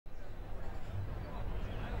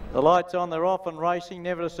The lights on, they're off and racing.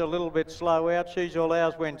 Nevetus a little bit slow out. She's All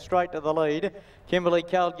Ours went straight to the lead. Kimberly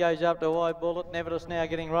Cold goes up to High Bullet. Nevetus now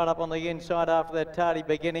getting right up on the inside after that tardy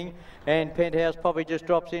beginning. And Penthouse Poppy just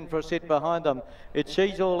drops in for a sit behind them. It's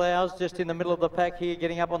She's All Ours just in the middle of the pack here.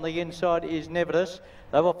 Getting up on the inside is Nevetus.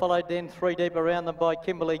 They were followed then 3 deep around them by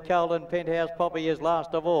Kimberly Cold, and Penthouse Poppy is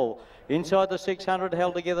last of all. Inside the 600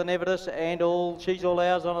 held together Nevetus and all She's All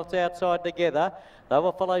Ours on its outside together. They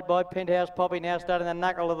were followed by Penthouse Poppy, now starting the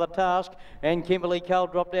knuckle of the task, and Kimberly Cole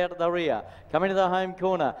dropped out of the rear. Coming to the home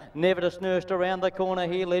corner, Nevetus nursed around the corner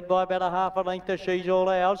here, led by about a half a length to She's All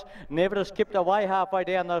Ours. Nevetus skipped away halfway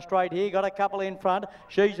down the straight here, got a couple in front.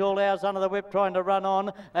 She's All Ours under the whip trying to run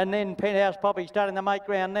on, and then Penthouse Poppy starting to make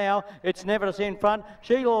ground now. It's Nevetus in front.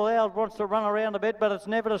 She's All Ours wants to run around a bit, but it's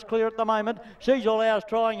Nevetus clear at the moment. She's All Ours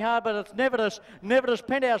trying hard, but it's Nevetus. Nevetus,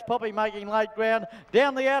 Penthouse Poppy making late ground.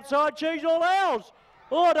 Down the outside, She's All Ours.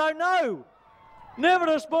 Oh, I don't know.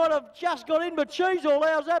 Nevetus might have just got in, but She's All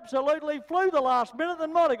Ours absolutely flew the last minute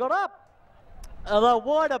and might have got up. They're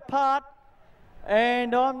wide apart,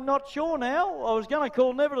 and I'm not sure now. I was going to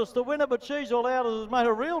call Nevetus the winner, but She's All Ours has made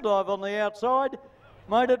a real dive on the outside.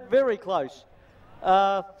 Made it very close.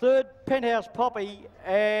 Third, Penthouse Poppy,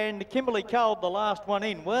 and Kimberly Cole, the last one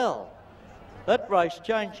in. Well, that race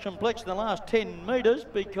changed complex in the last 10 metres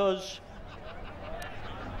because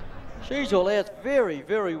She's All Ours very,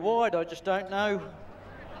 very wide. I just don't know.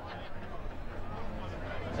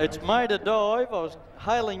 It's made a dive. I was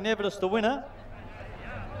hailing Nevetus the winner.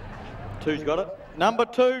 Two's got it. Number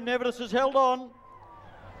 2, Nevetus has held on.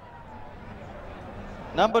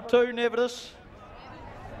 Number 2, Nevetus.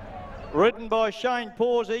 Ridden by Shane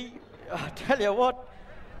Pawsey. I tell you what,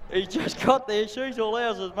 he just got there. She's All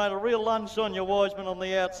Ours has made a real lunge, Sonia Wiseman on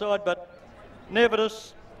the outside, but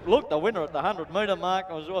Nevetus looked the winner at the 100-metre mark.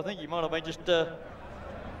 I think he might have been just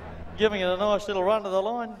giving it a nice little run to the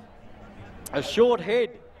line. A short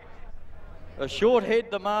head. A short head,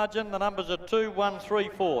 the margin. The numbers are 2, 1, 3,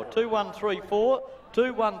 4. 2, 1, 3, 4.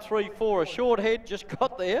 2, 1, 3, 4. A short head just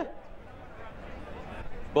got there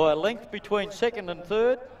by a length between second and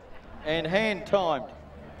third, and hand timed.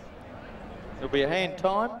 There'll be a hand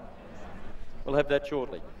time. We'll have that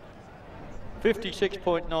shortly.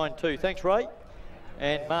 56.92. Thanks, Ray.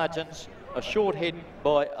 And margins, a short head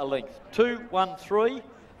by a length. 2, 1, 3.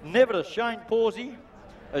 Nevetus, Shane Pawsey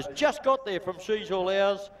has just got there from She's All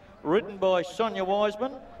Ours, ridden by Sonia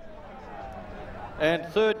Wiseman. And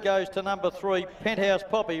third goes to number 3, Penthouse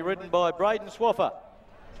Poppy, ridden by Braden Swaffer.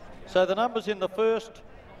 So the numbers in the first,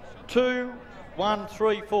 2, 1,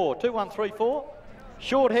 3, 4. 2, 1, 3, 4.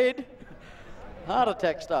 Short head, heart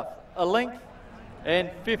attack stuff. A length, and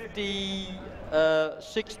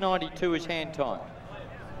 56.92 is hand time.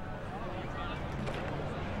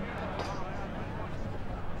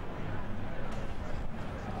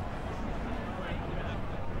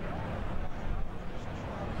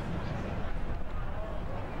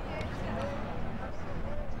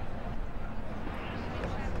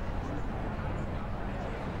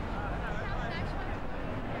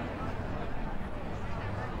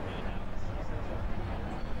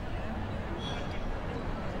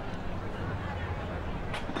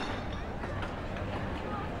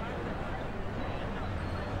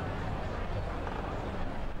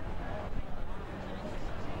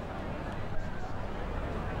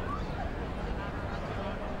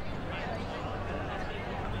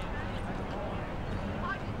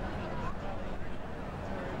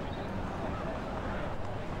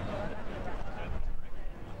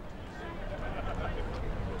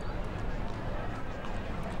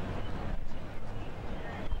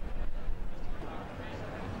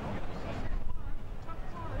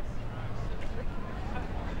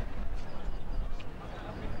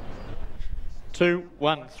 Two,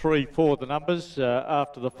 1, 3, 4, the numbers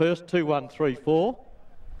after the first. 2, 1, 3, 4.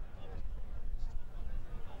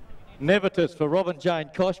 Nevetus for Robin Jane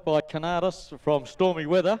Kosh by Canadas from Stormy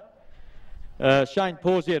Weather. Shane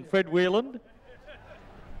Pawsey and Fred Wheeland.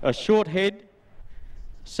 A short head.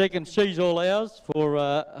 Second, She's All Ours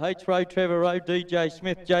for H. Rowe, Trevor Rowe, DJ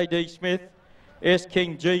Smith, JD Smith, S.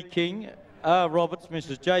 King, G. King, R. Roberts,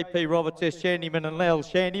 Mrs. J.P. Roberts, S. Shandyman and Lal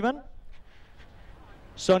Shandyman.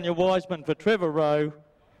 Sonia Wiseman for Trevor Rowe,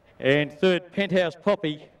 and third, Penthouse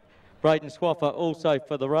Poppy, Braden Swaffer also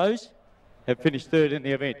for the Rose, have finished third in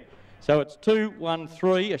the event. So it's 2, 1,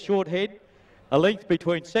 3, a short head, a length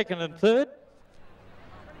between second and third.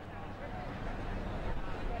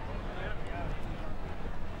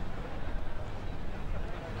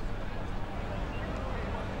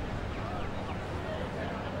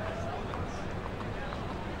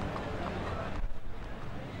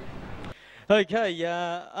 Okay,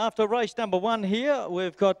 after race number 1 here,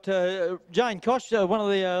 we've got Jane Kosh, one of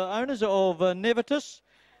the owners of Nevetus.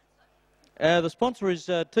 The sponsor is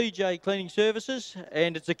TJ Cleaning Services,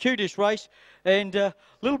 and it's a QTIS race, and a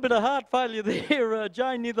little bit of heart failure there,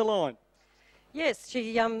 Jane, near the line. Yes,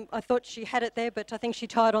 I thought she had it there, but I think she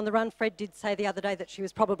tired on the run. Fred did say the other day that she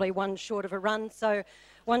was probably one short of a run, so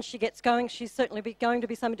once she gets going, she's certainly going to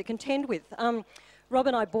be something to contend with. Rob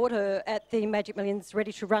and I bought her at the Magic Millions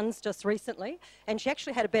Ready to Runs just recently, and she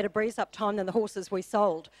actually had a better breeze-up time than the horses we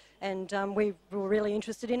sold, and we were really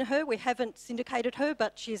interested in her. We haven't syndicated her,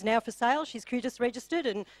 but she's now for sale. She's QTIS registered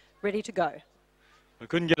and ready to go. I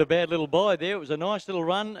couldn't get a bad little buy there. It was a nice little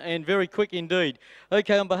run and very quick indeed.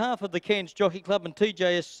 Okay, on behalf of the Cairns Jockey Club and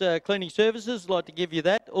TJS Cleaning Services, I'd like to give you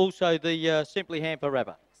that. Also the Simply Hamper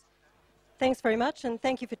wrapper. Thanks very much, and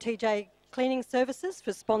thank you for TJ Cleaning Services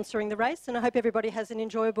for sponsoring the race, and I hope everybody has an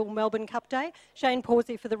enjoyable Melbourne Cup day. Shane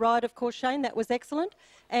Pawsey for the ride, of course, Shane, that was excellent,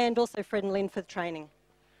 and also Fred and Lynn for the training.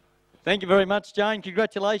 Thank you very much, Jane.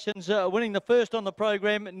 Congratulations. Winning the first on the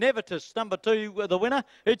program, Nevetus, number 2, the winner.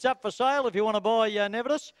 It's up for sale if you want to buy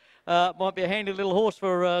Nevetus. Might be a handy little horse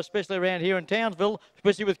for, especially around here in Townsville,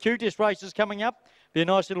 especially with QTIS races coming up. Be a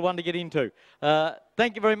nice little one to get into.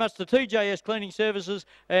 Thank you very much to TJS Cleaning Services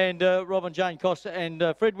and Rob and Jane Costa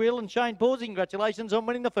and Fred Wheel and Shane Pawsey. Congratulations on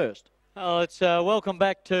winning the first. Let's welcome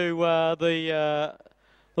back to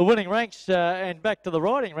the winning ranks and back to the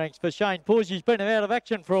riding ranks for Shane Pawsey. He's been out of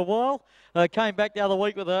action for a while. Came back the other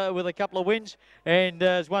week with a couple of wins and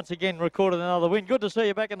has once again recorded another win. Good to see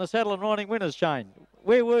you back in the saddle and riding winners, Shane.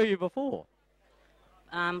 Where were you before?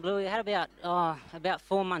 Bluey, I had about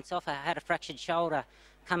 4 months off. I had a fractured shoulder,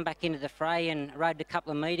 come back into the fray and rode a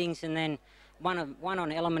couple of meetings, and then one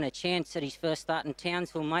on Element of Chance at his first start in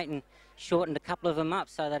Townsville, mate, and shortened a couple of them up,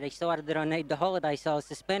 so they decided that I need the holiday, so I was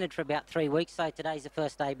suspended for about 3 weeks, so today's the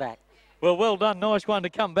first day back. Well done. Nice one to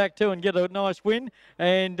come back to and get a nice win.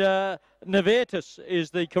 And Nevetus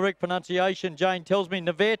is the correct pronunciation, Jane tells me.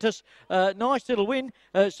 Nevetus, nice little win.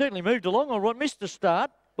 Certainly moved along all right. Missed the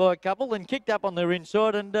start by a couple, then kicked up on their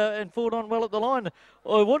inside and fought on well at the line.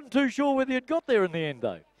 I wasn't too sure whether you'd got there in the end,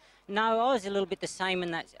 though. No, I was a little bit the same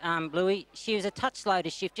in that, Bluey. She was a touch slow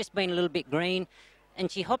to shift, just been a little bit green, and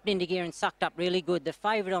she hopped into gear and sucked up really good. The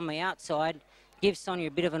favourite on the outside gives Sonia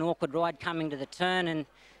a bit of an awkward ride coming to the turn, and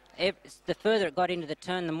the further it got into the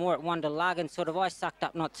turn, the more it wanted to lug, and sort of I sucked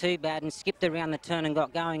up not too bad and skipped around the turn and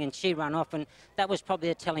got going, and she ran off, and that was probably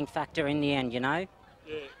a telling factor in the end, you know.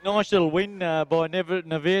 Yeah, nice little win by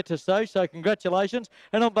Nevetus, though, so congratulations.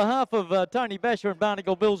 And on behalf of Tony Basher and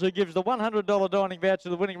Barnacle Bills, who gives the $100 dining voucher to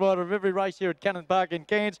the winning rider of every race here at Cannon Park in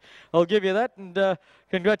Cairns, I'll give you that, and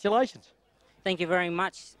congratulations. Thank you very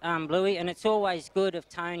much, Bluey, and it's always good of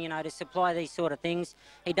Tony, you know, to supply these sort of things.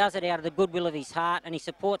 He does it out of the goodwill of his heart, and he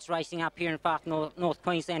supports racing up here in far North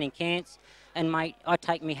Queensland in Cairns. And, mate, I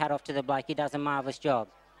take my hat off to the bloke. He does a marvellous job.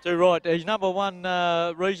 Too right. His number one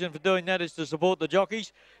reason for doing that is to support the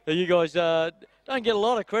jockeys. You guys don't get a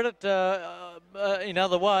lot of credit in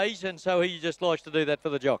other ways, and so he just likes to do that for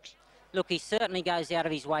the jocks. Look, he certainly goes out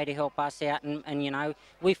of his way to help us out, and you know,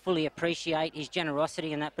 we fully appreciate his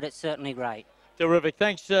generosity and that, but it's certainly great. Terrific.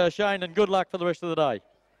 Thanks, Shane, and good luck for the rest of the day.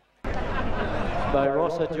 Bo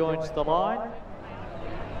Rosser joins the line.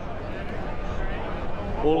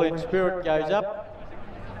 All in Spirit goes up,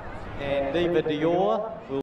 and Diva Dior will